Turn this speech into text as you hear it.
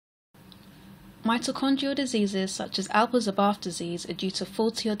Mitochondrial diseases such as Alpers-Abaf disease are due to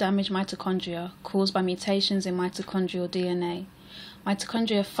faulty or damaged mitochondria caused by mutations in mitochondrial DNA.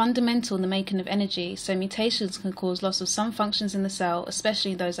 Mitochondria are fundamental in the making of energy, so mutations can cause loss of some functions in the cell,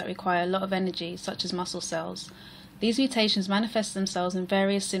 especially those that require a lot of energy, such as muscle cells. These mutations manifest themselves in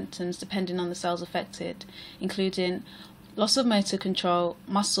various symptoms depending on the cells affected, including loss of motor control,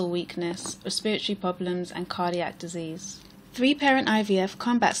 muscle weakness, respiratory problems, and cardiac disease. Three-parent IVF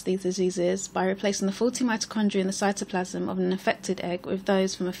combats these diseases by replacing the faulty mitochondria in the cytoplasm of an affected egg with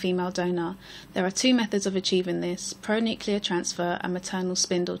those from a female donor. There are two methods of achieving this: pronuclear transfer and maternal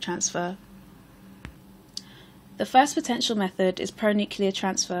spindle transfer. The first potential method is pronuclear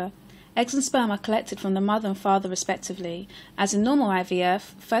transfer. Eggs and sperm are collected from the mother and father respectively. As in normal IVF,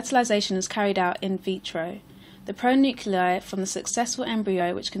 fertilization is carried out in vitro. The pronuclei from the successful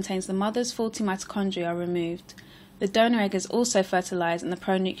embryo, which contains the mother's faulty mitochondria, are removed. The donor egg is also fertilized and the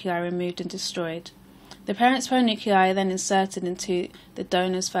pronuclei are removed and destroyed. The parent's pronuclei are then inserted into the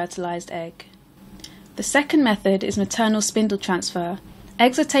donor's fertilized egg. The second method is maternal spindle transfer.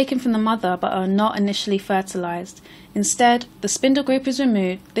 Eggs are taken from the mother but are not initially fertilized. Instead, the spindle group is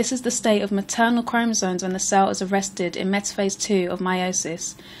removed. This is the state of maternal chromosomes when the cell is arrested in metaphase 2 of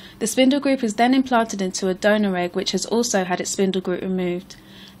meiosis. The spindle group is then implanted into a donor egg which has also had its spindle group removed.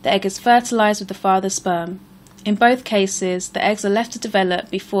 The egg is fertilized with the father's sperm. In both cases, the eggs are left to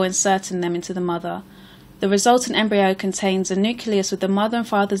develop before inserting them into the mother. The resultant embryo contains a nucleus with the mother and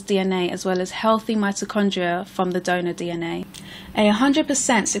father's DNA as well as healthy mitochondria from the donor DNA. A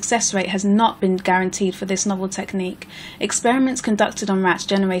 100% success rate has not been guaranteed for this novel technique. Experiments conducted on rats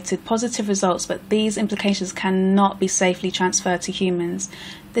generated positive results, but these implications cannot be safely transferred to humans.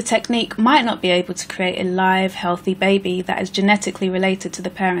 The technique might not be able to create a live, healthy baby that is genetically related to the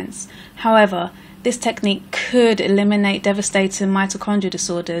parents. However, this technique could eliminate devastating mitochondrial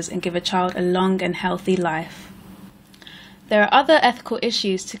disorders and give a child a long and healthy life. There are other ethical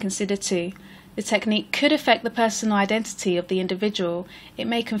issues to consider too. The technique could affect the personal identity of the individual. It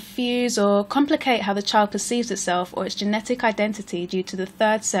may confuse or complicate how the child perceives itself or its genetic identity due to the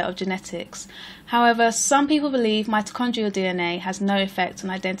third set of genetics. However, some people believe mitochondrial DNA has no effect on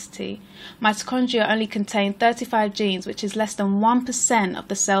identity. Mitochondria only contain 35 genes, which is less than 1% of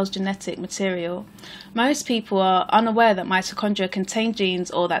the cell's genetic material. Most people are unaware that mitochondria contain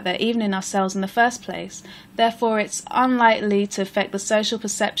genes or that they're even in our cells in the first place. Therefore, it's unlikely to affect the social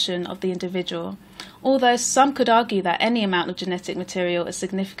perception of the individual. Although some could argue that any amount of genetic material is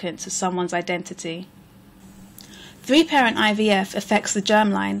significant to someone's identity. Three-parent IVF affects the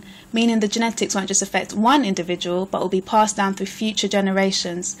germline, meaning the genetics won't just affect one individual but will be passed down through future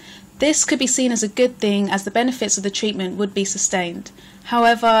generations. This could be seen as a good thing as the benefits of the treatment would be sustained.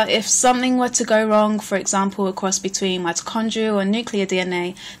 However, if something were to go wrong, for example a cross between mitochondrial and nuclear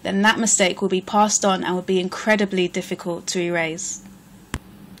DNA, then that mistake will be passed on and will be incredibly difficult to erase.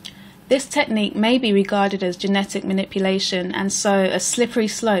 This technique may be regarded as genetic manipulation and so a slippery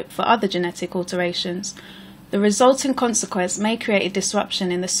slope for other genetic alterations. The resulting consequence may create a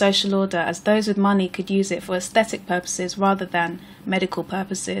disruption in the social order, as those with money could use it for aesthetic purposes rather than medical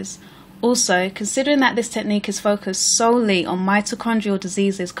purposes. Also, considering that this technique is focused solely on mitochondrial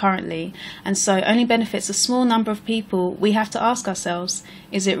diseases currently, and so only benefits a small number of people, we have to ask ourselves,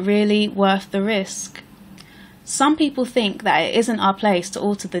 is it really worth the risk? Some people think that it isn't our place to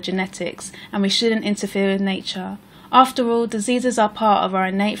alter the genetics, and we shouldn't interfere with nature. After all, diseases are part of our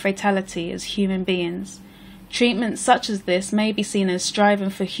innate fatality as human beings. Treatments such as this may be seen as striving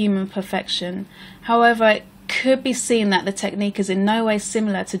for human perfection. However, it could be seen that the technique is in no way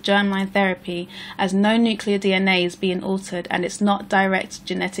similar to germline therapy, as no nuclear DNA is being altered and it's not direct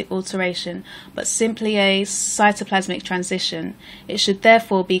genetic alteration, but simply a cytoplasmic transition. It should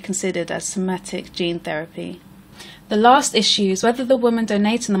therefore be considered as somatic gene therapy. The last issue is whether the woman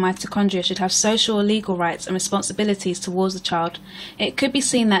donating the mitochondria should have social or legal rights and responsibilities towards the child. It could be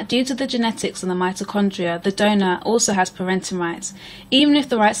seen that due to the genetics of the mitochondria, the donor also has parental rights, even if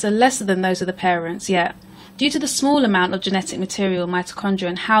the rights are lesser than those of the parents, yet due to the small amount of genetic material mitochondria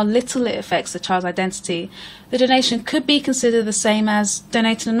and how little it affects the child's identity, the donation could be considered the same as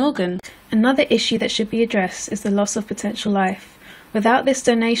donating an organ. Another issue that should be addressed is the loss of potential life. Without this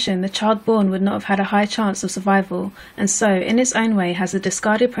donation, the child born would not have had a high chance of survival, and so, in its own way, has the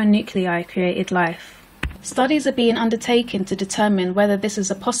discarded pronuclei created life. Studies are being undertaken to determine whether this is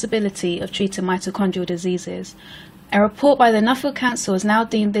a possibility of treating mitochondrial diseases. A report by the Nuffield Council has now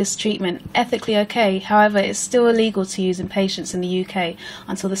deemed this treatment ethically okay, however it is still illegal to use in patients in the UK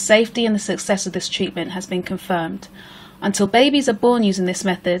until the safety and the success of this treatment has been confirmed. Until babies are born using this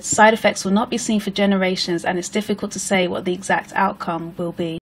method, side effects will not be seen for generations and it's difficult to say what the exact outcome will be.